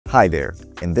Hi there!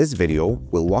 In this video,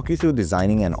 we'll walk you through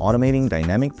designing and automating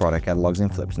dynamic product catalogs in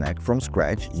Flipsnack from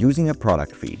scratch using a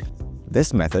product feed.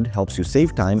 This method helps you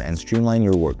save time and streamline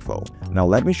your workflow. Now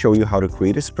let me show you how to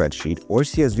create a spreadsheet or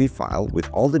CSV file with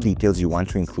all the details you want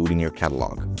to include in your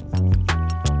catalog.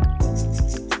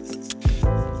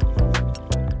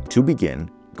 To begin,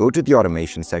 go to the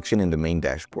automation section in the main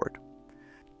dashboard.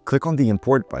 Click on the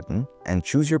Import button and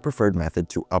choose your preferred method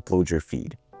to upload your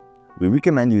feed. We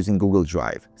recommend using Google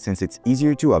Drive since it's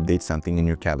easier to update something in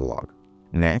your catalog.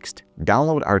 Next,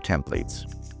 download our templates.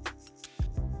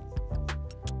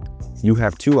 You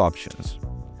have two options.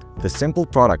 The simple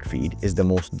product feed is the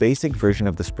most basic version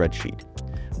of the spreadsheet.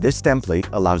 This template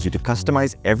allows you to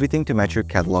customize everything to match your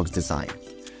catalog's design.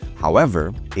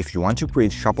 However, if you want to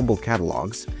create shoppable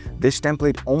catalogs, this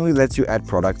template only lets you add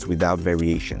products without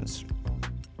variations.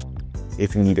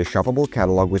 If you need a shoppable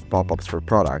catalog with pop-ups for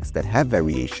products that have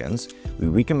variations, we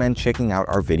recommend checking out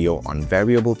our video on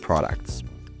variable products.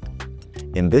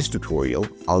 In this tutorial,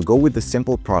 I'll go with the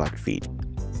simple product feed.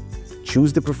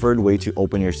 Choose the preferred way to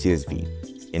open your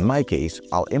CSV. In my case,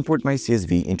 I'll import my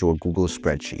CSV into a Google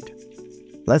spreadsheet.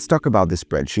 Let's talk about this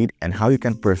spreadsheet and how you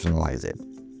can personalize it.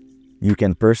 You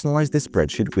can personalize this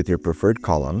spreadsheet with your preferred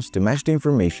columns to match the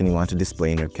information you want to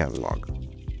display in your catalog.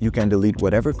 You can delete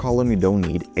whatever column you don't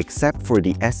need except for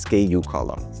the SKU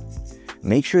column.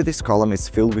 Make sure this column is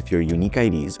filled with your unique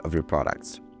IDs of your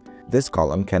products. This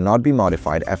column cannot be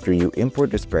modified after you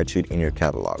import the spreadsheet in your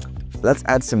catalog. Let's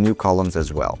add some new columns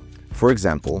as well. For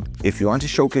example, if you want to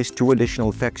showcase 2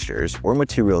 additional textures or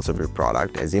materials of your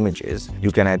product as images, you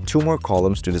can add 2 more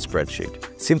columns to the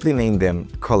spreadsheet. Simply name them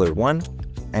Color 1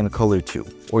 and Color 2,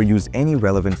 or use any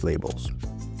relevant labels.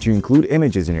 To include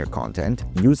images in your content,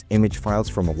 use image files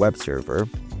from a web server,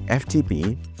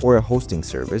 FTP, or a hosting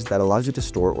service that allows you to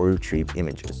store or retrieve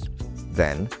images.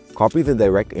 Then, copy the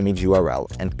direct image URL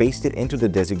and paste it into the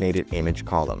designated image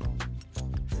column.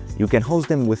 You can host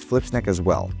them with Flipsnack as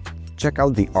well. Check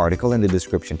out the article in the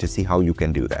description to see how you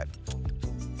can do that.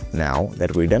 Now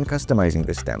that we're done customizing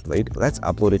this template, let's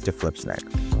upload it to Flipsnack.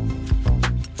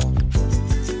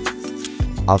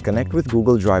 I'll connect with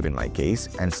Google Drive in my case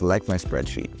and select my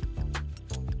spreadsheet.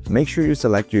 Make sure you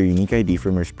select your unique ID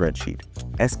from your spreadsheet,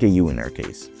 SKU in our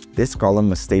case. This column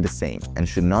must stay the same and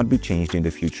should not be changed in the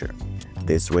future.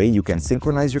 This way you can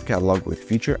synchronize your catalog with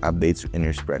future updates in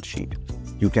your spreadsheet.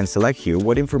 You can select here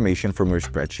what information from your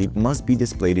spreadsheet must be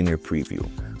displayed in your preview,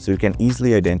 so you can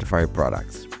easily identify your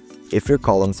products. If your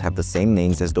columns have the same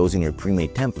names as those in your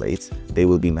pre-made templates, they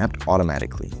will be mapped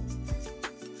automatically.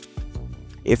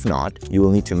 If not, you will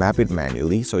need to map it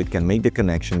manually so it can make the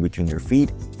connection between your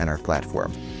feed and our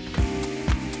platform.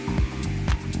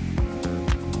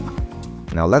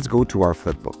 Now let's go to our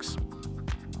flipbooks.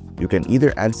 You can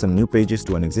either add some new pages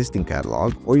to an existing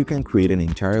catalog, or you can create an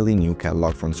entirely new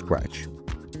catalog from scratch.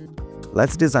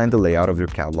 Let's design the layout of your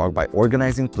catalog by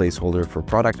organizing placeholders for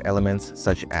product elements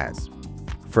such as: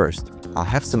 first, I'll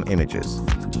have some images.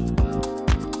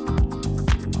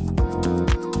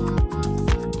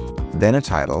 Then a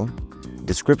title,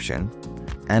 description,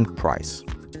 and price.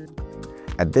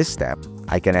 At this step,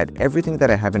 I can add everything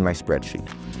that I have in my spreadsheet.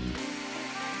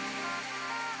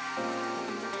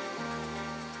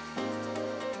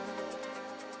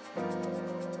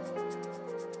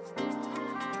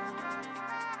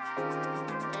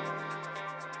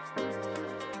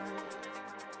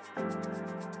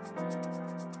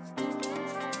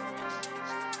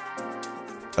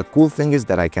 A cool thing is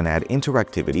that I can add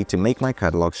interactivity to make my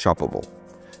catalog shoppable.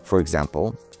 For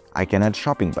example, I can add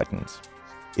shopping buttons.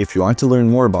 If you want to learn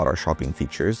more about our shopping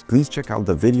features, please check out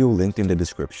the video linked in the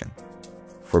description.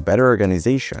 For better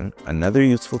organization, another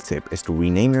useful tip is to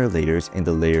rename your layers in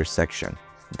the Layers section.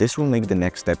 This will make the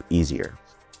next step easier.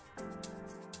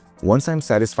 Once I'm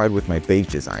satisfied with my page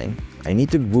design, I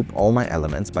need to group all my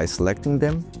elements by selecting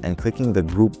them and clicking the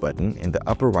Group button in the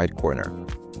upper right corner.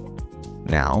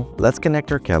 Now, let's connect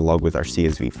our catalog with our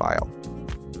CSV file.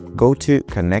 Go to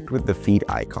Connect with the Feed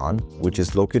icon, which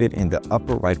is located in the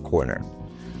upper right corner.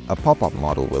 A pop-up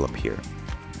modal will appear.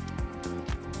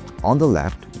 On the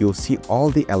left, you'll see all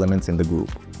the elements in the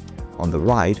group. On the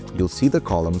right, you'll see the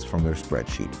columns from your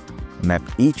spreadsheet. Map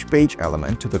each page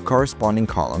element to the corresponding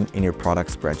column in your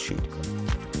product spreadsheet.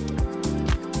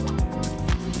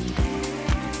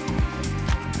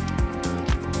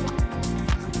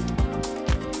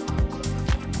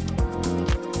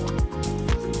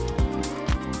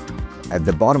 At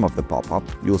the bottom of the pop-up,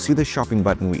 you'll see the shopping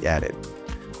button we added.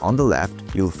 On the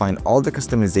left, you'll find all the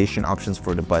customization options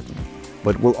for the button,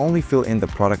 but we'll only fill in the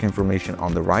product information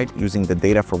on the right using the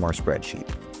data from our spreadsheet.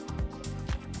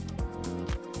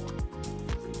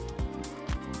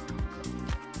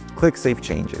 Click Save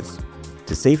Changes.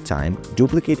 To save time,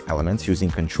 duplicate elements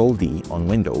using Ctrl-D on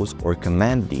Windows or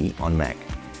Command-D on Mac.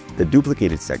 The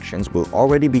duplicated sections will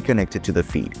already be connected to the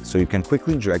feed, so you can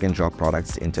quickly drag and drop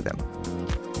products into them.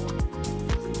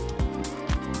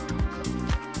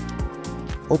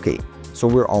 Okay, so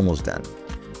we're almost done.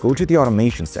 Go to the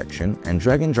Automation section and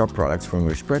drag and drop products from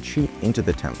your spreadsheet into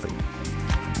the template.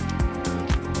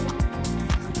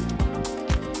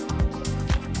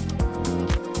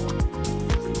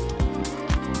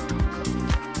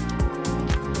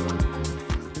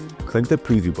 Click the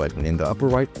Preview button in the upper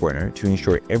right corner to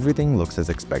ensure everything looks as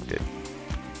expected.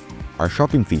 Our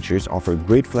shopping features offer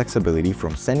great flexibility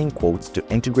from sending quotes to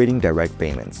integrating direct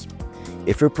payments.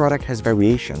 If your product has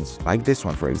variations, like this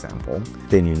one for example,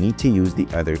 then you need to use the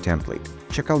other template.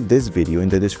 Check out this video in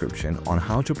the description on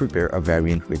how to prepare a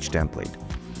variant-rich template.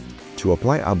 To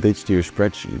apply updates to your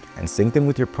spreadsheet and sync them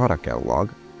with your product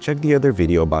catalog, check the other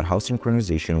video about how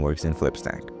synchronization works in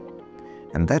Flipsnack.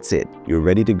 And that's it, you're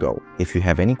ready to go. If you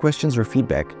have any questions or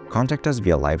feedback, contact us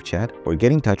via live chat or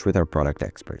get in touch with our product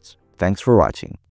experts. Thanks for watching.